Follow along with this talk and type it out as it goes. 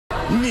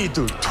Me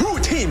do 2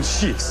 team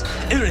shifts.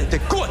 Irrite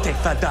gotek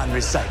vadan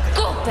recycle.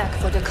 Go back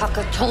for the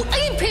cockatoo.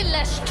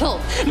 Impilesto.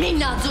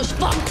 Mina dus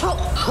bankro.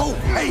 Oh,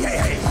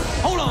 hey.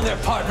 Hold on there,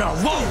 partner.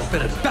 Whoa.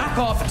 Better back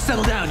off and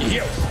settle down, you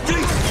hear?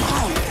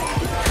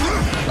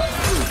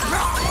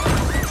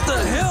 What the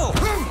hell?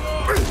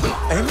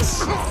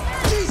 Amos?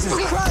 Jesus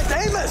Christ,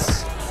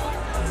 Amos!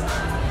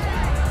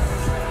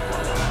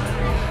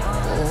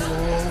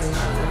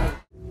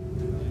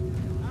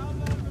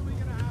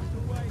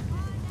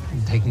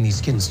 I'm taking these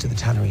skins to the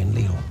tannery in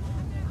Lille.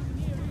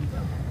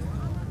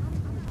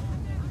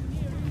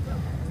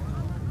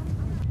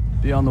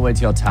 Be on the way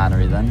to your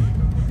tannery then.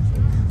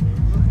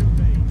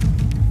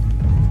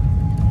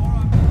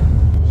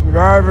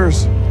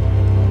 Survivors,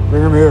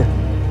 bring them here.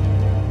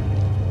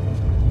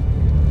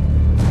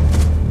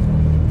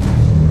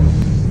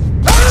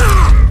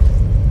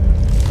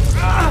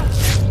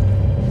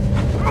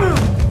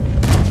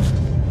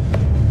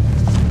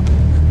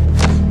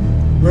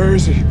 Where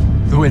is he?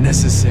 The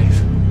witness is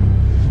safe.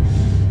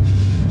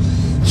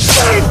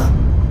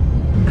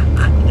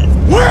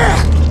 Where?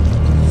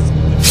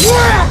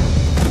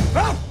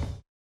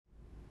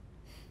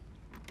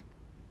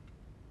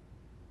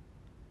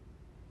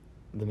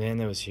 The man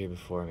that was here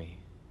before me,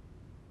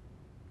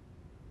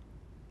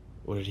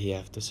 what did he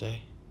have to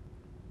say?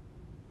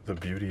 The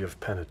beauty of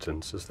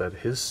penitence is that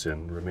his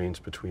sin remains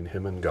between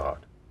him and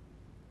God.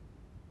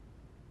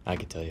 I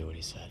could tell you what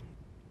he said.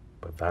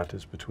 But that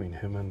is between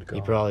him and God.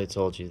 He probably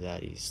told you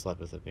that he slept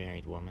with a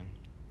married woman,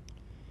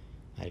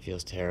 that he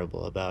feels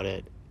terrible about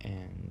it,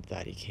 and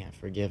that he can't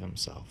forgive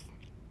himself.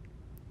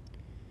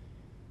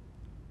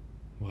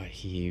 What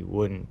he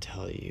wouldn't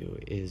tell you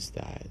is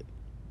that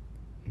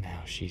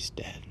now she's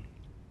dead.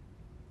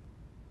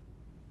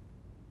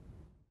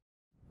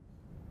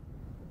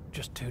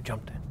 Just 2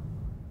 jumped in.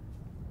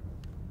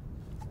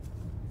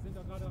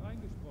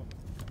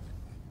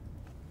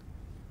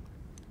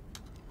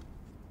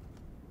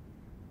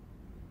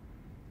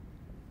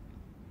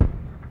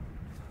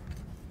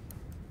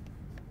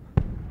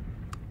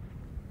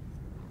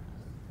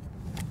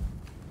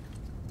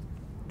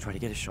 Try to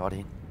get a shot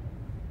in.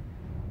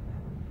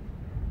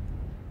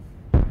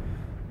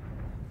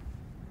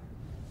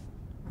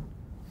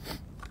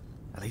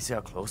 At least see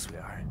how close we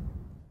are.